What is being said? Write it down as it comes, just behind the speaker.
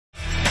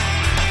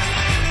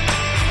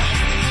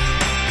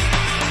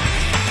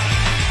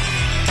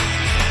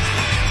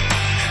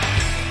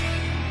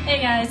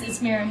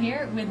Mirror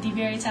here with the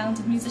very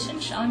talented musician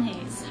Sean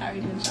Hayes. How are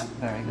you doing, Sean?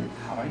 Very good.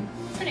 How are you?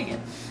 Pretty good.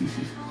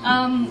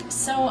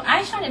 So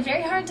I find it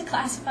very hard to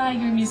classify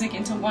your music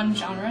into one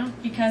genre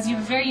because you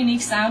have a very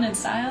unique sound and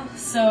style.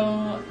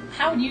 So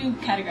how would you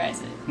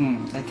categorize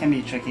it? That can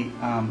be tricky.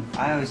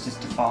 I always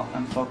just default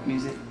on folk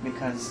music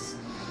because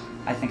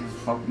I think of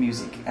folk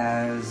music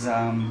as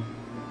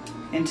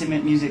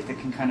intimate music that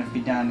can kind of be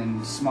done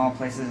in small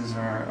places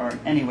or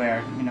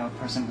anywhere, you know, a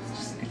person with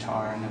just a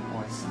guitar and a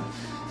voice and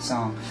a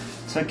song.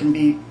 So it can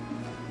be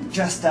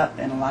dressed up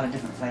in a lot of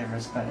different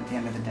flavors, but at the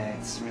end of the day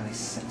it's really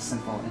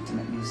simple,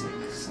 intimate music.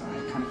 So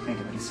I kind of think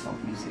of it as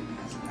folk music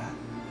because of that.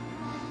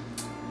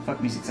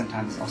 Folk music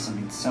sometimes also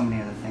means so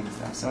many other things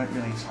though, so it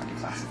really is hard to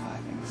classify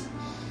things.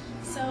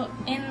 So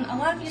in a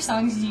lot of your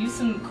songs you use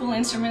some cool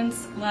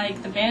instruments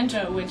like the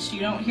banjo, which you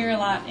don't hear a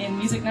lot in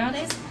music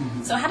nowadays.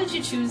 So how did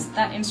you choose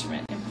that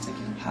instrument in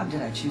particular? How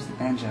did I choose the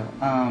banjo?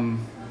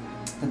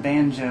 The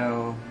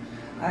banjo,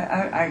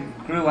 I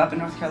grew up in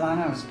North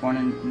Carolina. I was born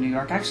in New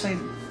York. Actually,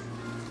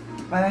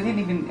 but I didn't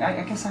even,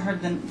 I guess I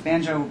heard the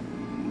banjo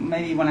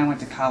maybe when I went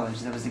to college.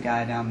 There was a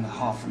guy down the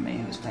hall from me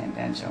who was playing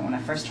banjo. When I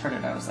first heard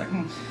it I was like,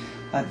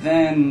 But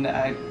then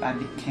I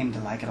came to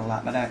like it a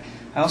lot. But I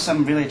also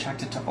am really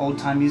attracted to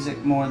old-time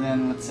music more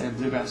than, let's say,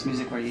 bluegrass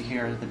music where you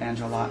hear the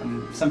banjo a lot.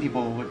 And some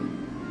people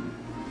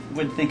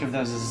would think of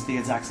those as the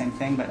exact same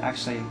thing, but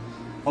actually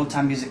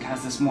old-time music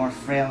has this more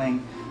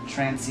frailing,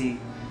 trancy,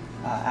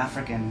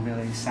 African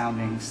really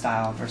sounding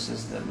style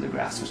versus the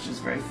bluegrass, which is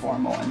very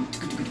formal. And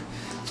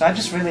so I've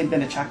just really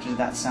been attracted to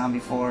that sound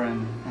before,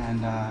 and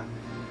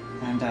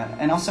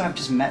also I've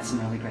just met some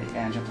really great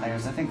banjo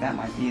players. I think that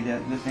might be the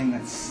thing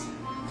that's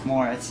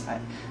more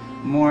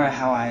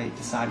how I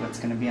decide what's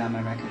going to be on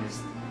my record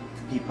is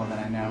the people that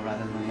I know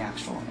rather than the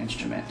actual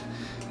instrument.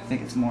 I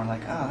think it's more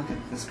like, oh, look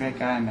at this great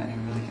guy I met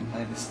who really can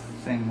play this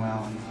thing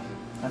well, and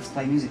let's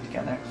play music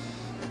together.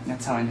 And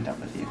that's how I ended up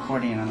with the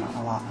accordion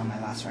a lot on my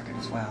last record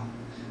as well,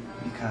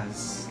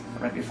 because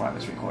right before I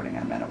was recording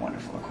I met a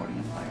wonderful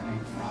accordion player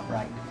named Rob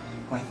Wright,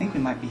 who I think we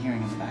might be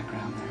hearing in the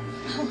background there.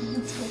 Oh,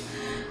 that's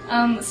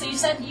cool. So you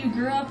said you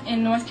grew up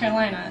in North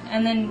Carolina,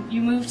 and then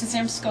you moved to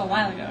San Francisco a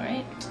while ago,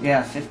 right?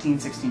 Yeah, 15,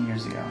 16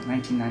 years ago,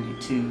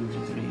 1992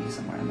 to 3,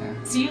 somewhere in there.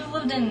 So you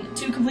lived in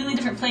two completely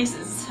different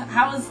places.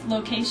 How has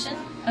location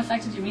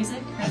affected your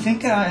music? I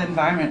think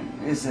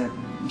environment is a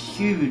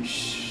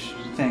huge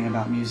thing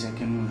about music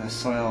and the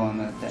soil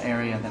and the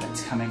area that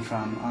it's coming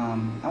from.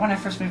 When I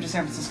first moved to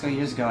San Francisco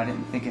years ago, I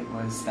didn't think it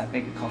was that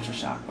big a culture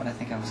shock, but I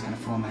think I was kind of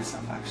fooling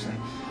myself actually.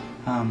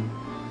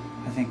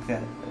 I think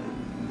that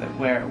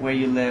where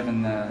you live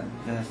and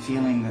the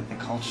feeling that the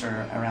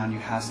culture around you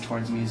has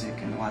towards music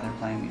and why they're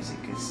playing music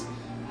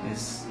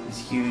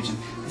is huge. And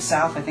the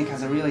South, I think,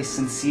 has a really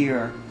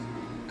sincere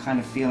kind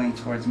of feeling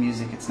towards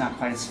music. It's not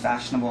quite as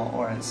fashionable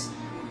or as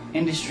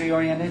industry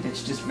oriented.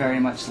 It's just very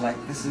much like,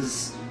 this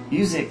is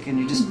music and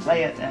you just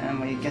play it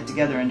and we get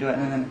together and do it.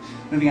 And then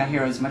moving out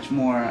here is much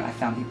more, I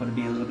found people to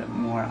be a little bit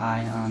more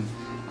eye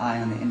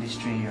on the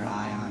industry or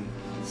eye on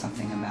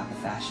something about the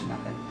fashion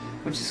of it,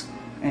 which is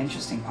an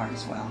interesting part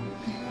as well.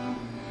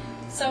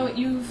 So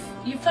you've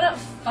put out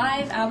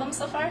 5 albums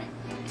so far?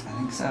 I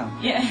think so.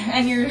 Yeah,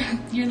 and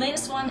your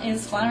latest one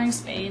is Flowering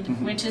Spade,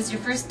 which is your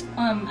first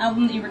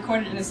album that you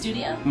recorded in a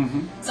studio.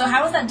 So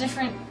how is that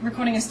different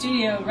recording a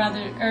studio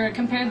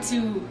compared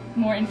to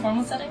more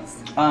informal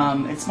settings?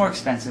 It's more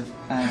expensive,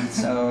 and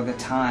so the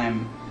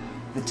time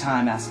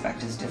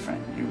aspect is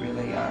different. You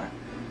really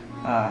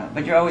are.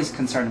 But you're always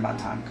concerned about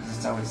time because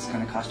it's always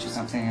going to cost you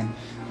something.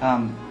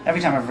 And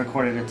every time I've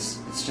recorded,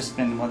 it's just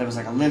been, well, there was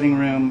like a living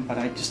room, but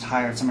I just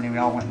hired somebody. We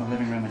all went in the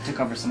living room and took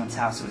over someone's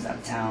house who was out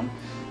of town,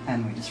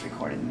 and we just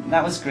recorded. And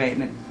that was great,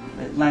 and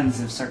it lends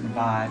a certain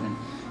vibe.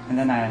 And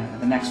then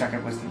the next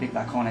record was the Big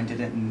Black Hole, and I did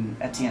it in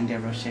Etienne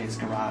Desrochers'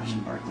 garage in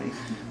Berkeley,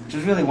 which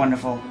was really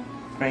wonderful.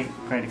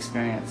 Great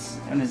experience,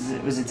 and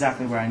it was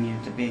exactly where I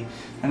needed to be.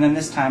 And then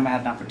this time I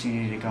had an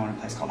opportunity to go in a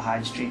place called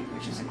Hyde Street,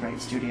 which is a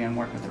great studio, and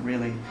work with a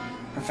really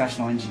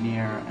professional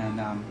engineer, and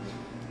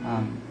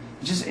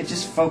it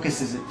just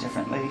focuses it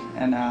differently,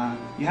 and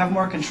you have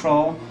more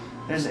control.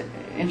 There's an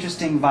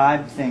interesting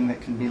vibe thing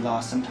that can be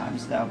lost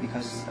sometimes though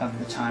because of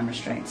the time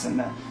restraints and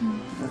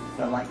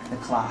the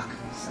clock.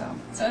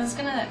 So I was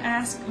gonna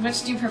ask,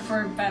 which do you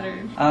prefer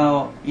better?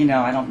 Oh,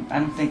 I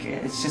don't think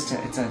it's just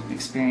it's an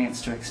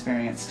experience to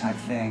experience type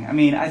thing. I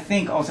mean, I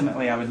think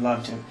ultimately I would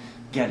love to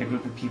get a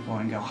group of people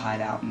and go hide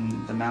out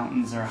in the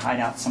mountains or hide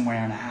out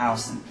somewhere in a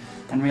house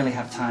and really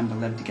have time to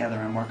live together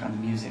and work on the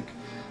music.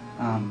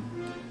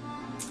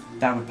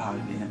 That would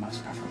probably be the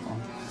most preferable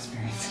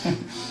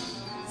experience.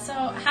 So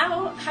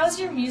how's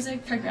your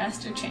music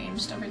progressed or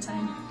changed over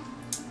time?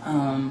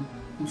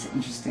 It's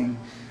interesting.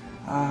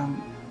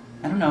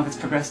 I don't know if it's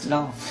progressed at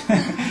all.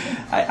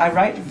 I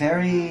write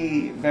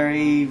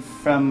very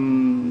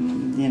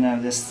from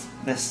this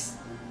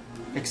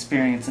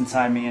experience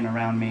inside me and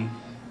around me,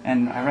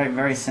 and I write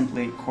very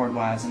simply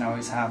chord-wise, and I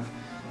always have.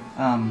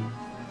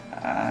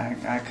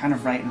 I kind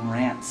of write in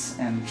rants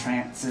and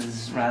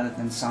trances rather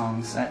than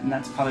songs, and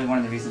that's probably one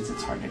of the reasons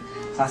it's hard to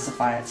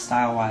classify it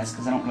style-wise,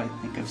 because I don't really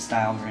think of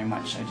style very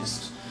much. I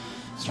just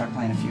start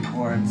playing a few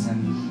chords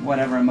and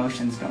whatever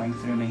emotion's going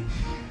through me.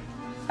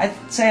 I'd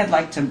say I'd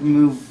like to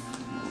move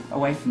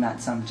away from that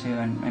some too,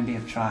 and maybe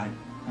have tried.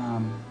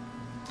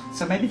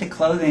 So maybe the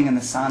clothing and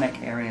the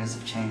sonic areas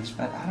have changed,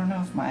 but I don't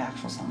know if my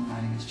actual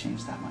songwriting has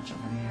changed that much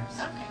over the years.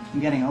 Okay. I'm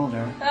getting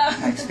older.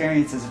 My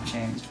experiences have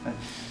changed, but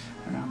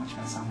I don't know how much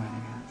my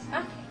songwriting has.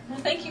 Okay. Well,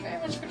 thank you very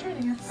much for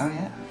joining us. Oh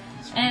yeah.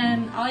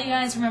 And all you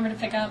guys remember to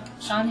pick up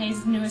Sean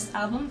Hayes' newest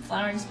album,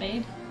 Flowering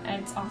Spade.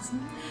 It's awesome.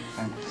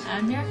 Thanks.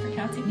 I'm Mira for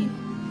CalTV.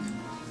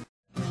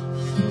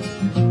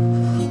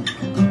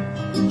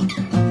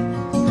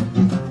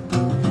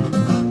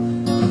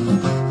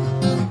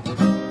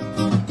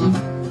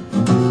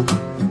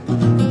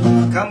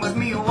 Come with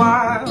me a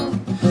while,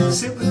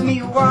 sit with me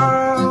a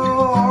while,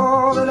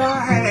 all that I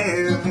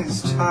have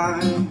is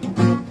time.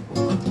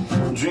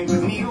 Drink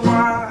with me a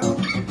while,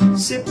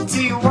 sip the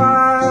tea a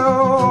while,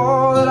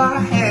 all that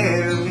I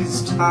have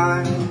is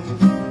time.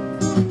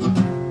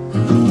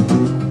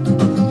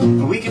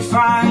 We could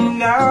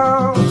find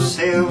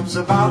ourselves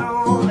a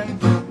bottle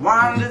and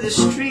wander the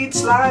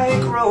streets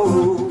like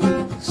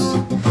rogues,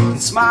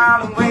 and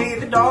smile and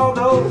wave at all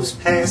those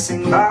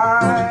passing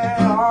by,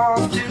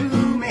 off to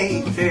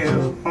make their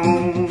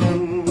homes.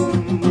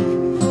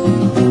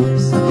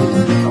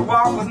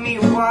 Walk with me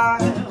a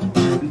while,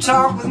 and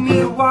talk with me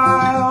a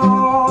while,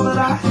 all that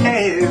I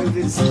have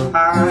is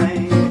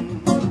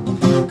time.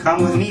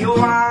 Come with me a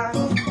while,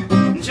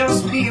 and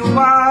just be a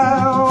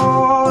while,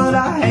 all that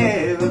I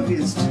have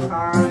is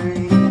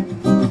time.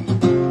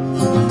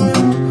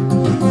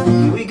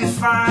 We could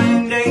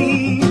find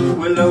a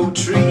willow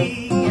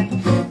tree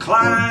and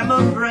climb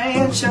a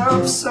branch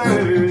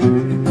absurd,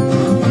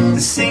 to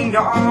sing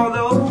to all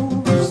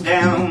those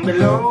down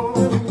below,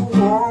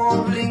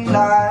 warbling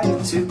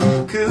like two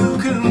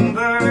cuckoo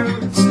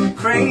birds,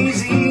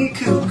 crazy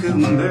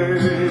cuckoo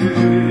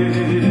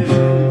birds.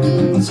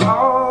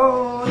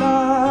 Oh,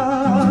 la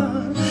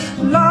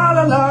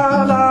la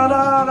la la la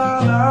la la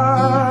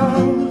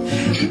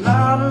la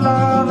la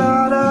la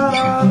la la la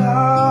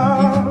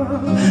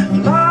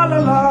la la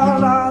la la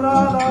la.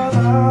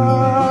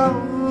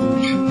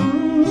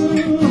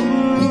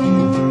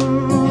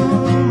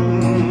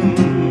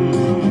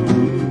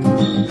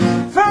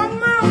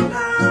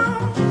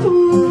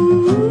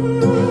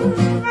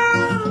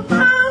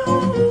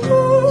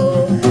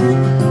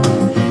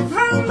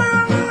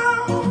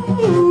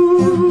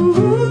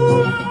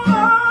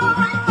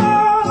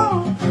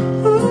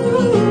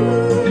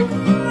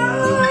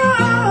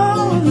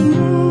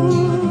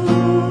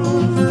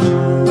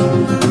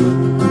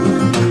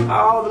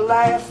 All the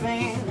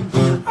laughing,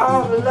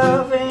 all the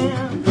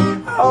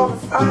loving, all the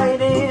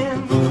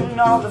fighting, and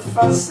all the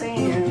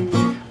fussing,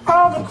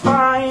 all the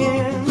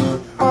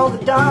crying, all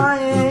the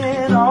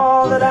dying,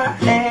 all that I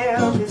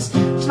have is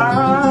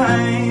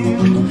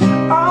time.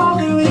 All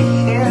that we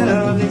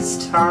have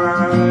is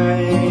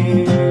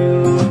time.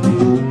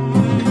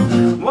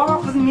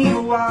 Walk with me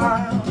a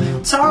while,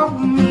 talk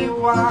with me a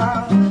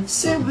while,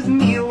 sit with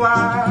me a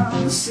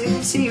while,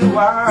 sip tea a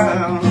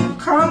while,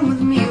 come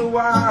with me a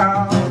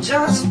while,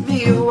 just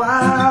be a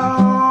while,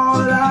 all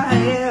that I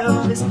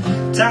have is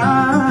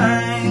time.